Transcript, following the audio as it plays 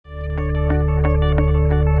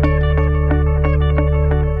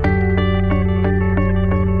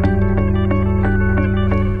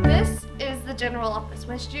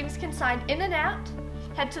students can sign in and out,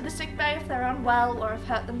 head to the sick bay if they're unwell or have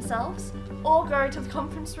hurt themselves, or go to the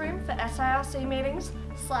conference room for SIRC meetings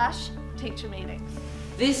 / teacher meetings.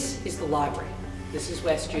 This is the library. This is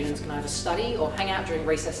where students can either study or hang out during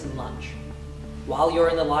recess and lunch. While you're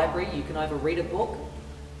in the library, you can either read a book,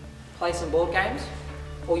 play some board games,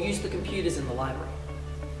 or use the computers in the library.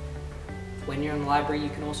 When you're in the library, you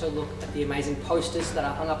can also look at the amazing posters that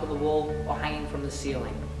are hung up on the wall or hanging from the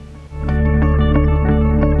ceiling.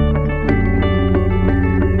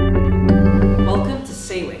 Welcome to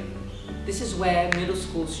C-Wing. This is where middle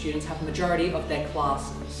school students have a majority of their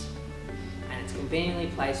classes, and it's conveniently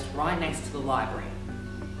placed right next to the library.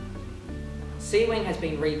 C-Wing has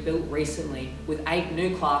been rebuilt recently with 8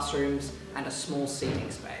 new classrooms and a small seating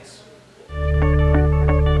space.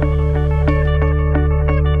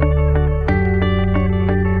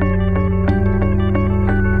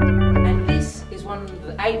 And this is one of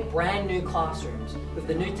the 8 brand new classrooms with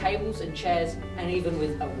the new tables and chairs and even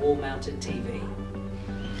with a wall-mounted TV.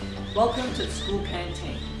 Welcome to the school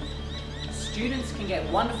canteen. Students can get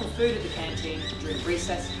wonderful food at the canteen during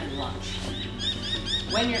recess and lunch.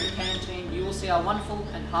 When you're in the canteen, you will see our wonderful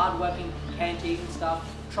and hard-working canteen staff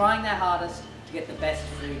trying their hardest to get the best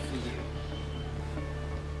food for you.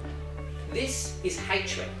 This is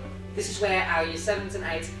H-Wing. This is where our Year 7s and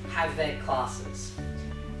 8s have their classes.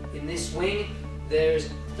 In this wing, there's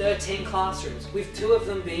 13 classrooms, with 2 of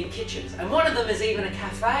them being kitchens, and one of them is even a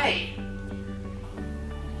cafe.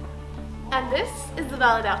 And this is the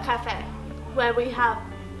Valladale Cafe, where we have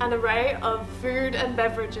an array of food and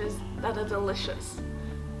beverages that are delicious.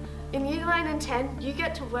 In Year 9 and 10, you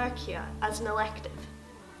get to work here as an elective.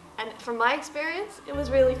 And from my experience, it was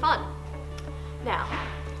really fun. Now,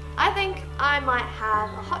 I think I might have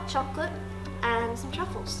a hot chocolate and some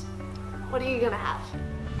truffles. What are you gonna have?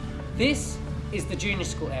 This is the junior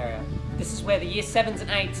school area. This is where the Year 7s and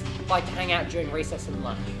 8s like to hang out during recess and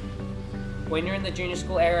lunch. When you're in the junior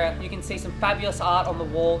school area, you can see some fabulous art on the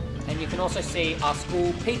wall, and you can also see our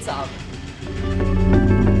school pizza oven.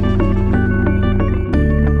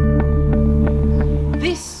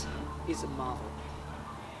 This is Marvel.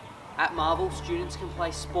 At Marvel, students can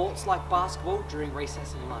play sports like basketball during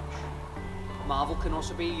recess and lunch. Marvel can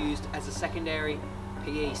also be used as a secondary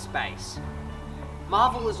PE space.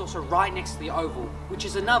 Marvel is also right next to the Oval, which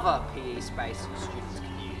is another PE space students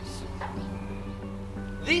can use.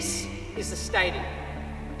 This is the stadium.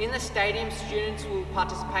 In the stadium, students will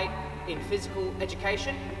participate in physical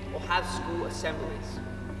education or have school assemblies.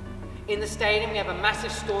 In the stadium, we have a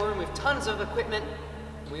massive storeroom with tons of equipment.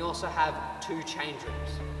 We also have 2 change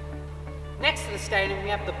rooms. Next to the stadium, we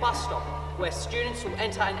have the bus stop, where students will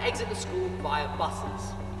enter and exit the school via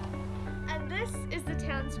buses. And this is the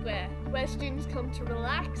town square, where students come to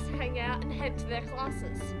relax, hang out, and head to their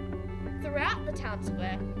classes. Throughout the town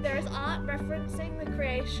square, there is art referencing the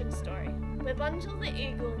creation story, where Bunjil the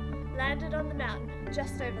eagle landed on the mountain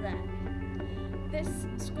just over there. This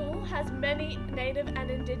school has many native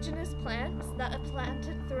and indigenous plants that are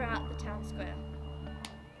planted throughout the town square.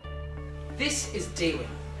 This is D-Wing.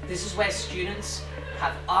 This is where students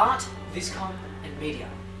have art, viscom, and media.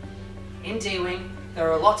 In D-Wing,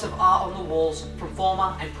 there are lots of art on the walls from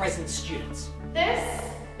former and present students. This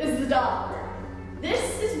is the dark room.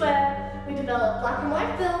 This is where we develop black and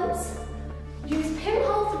white films, use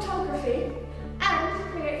pinhole photography,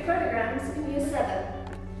 and create photograms in Year 7.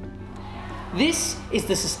 This is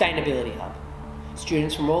the Sustainability Hub.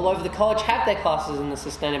 Students from all over the college have their classes in the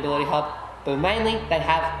Sustainability Hub, but mainly they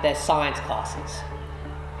have their science classes.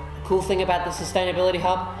 The cool thing about the Sustainability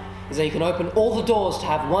Hub is that you can open all the doors to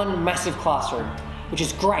have one massive classroom, which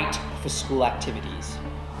is great for school activities.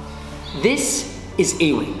 This is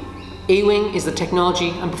E-Wing. E-Wing is the Technology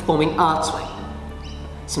and Performing Arts Wing.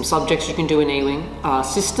 Some subjects you can do in E-Wing are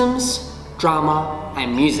systems, drama,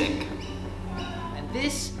 and music. And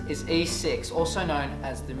this is E6, also known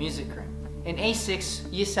as the music room. In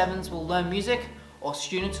E6, Year 7s will learn music, or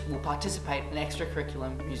students will participate in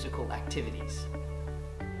extracurricular musical activities.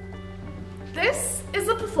 This is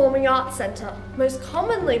the Performing Arts Centre, most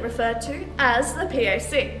commonly referred to as the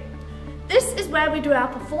PAC. This is where we do our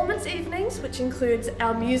performance evenings, which includes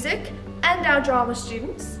our music and our drama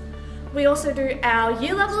students. We also do our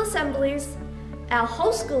year level assemblies, our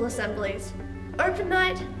whole school assemblies, open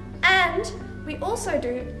night, and we also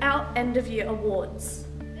do our end of year awards.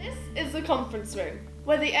 This is the conference room,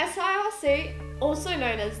 where the SIRC, also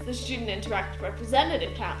known as the Student Interactive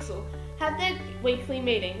Representative Council, have their weekly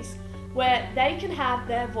meetings where they can have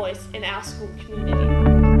their voice in our school community.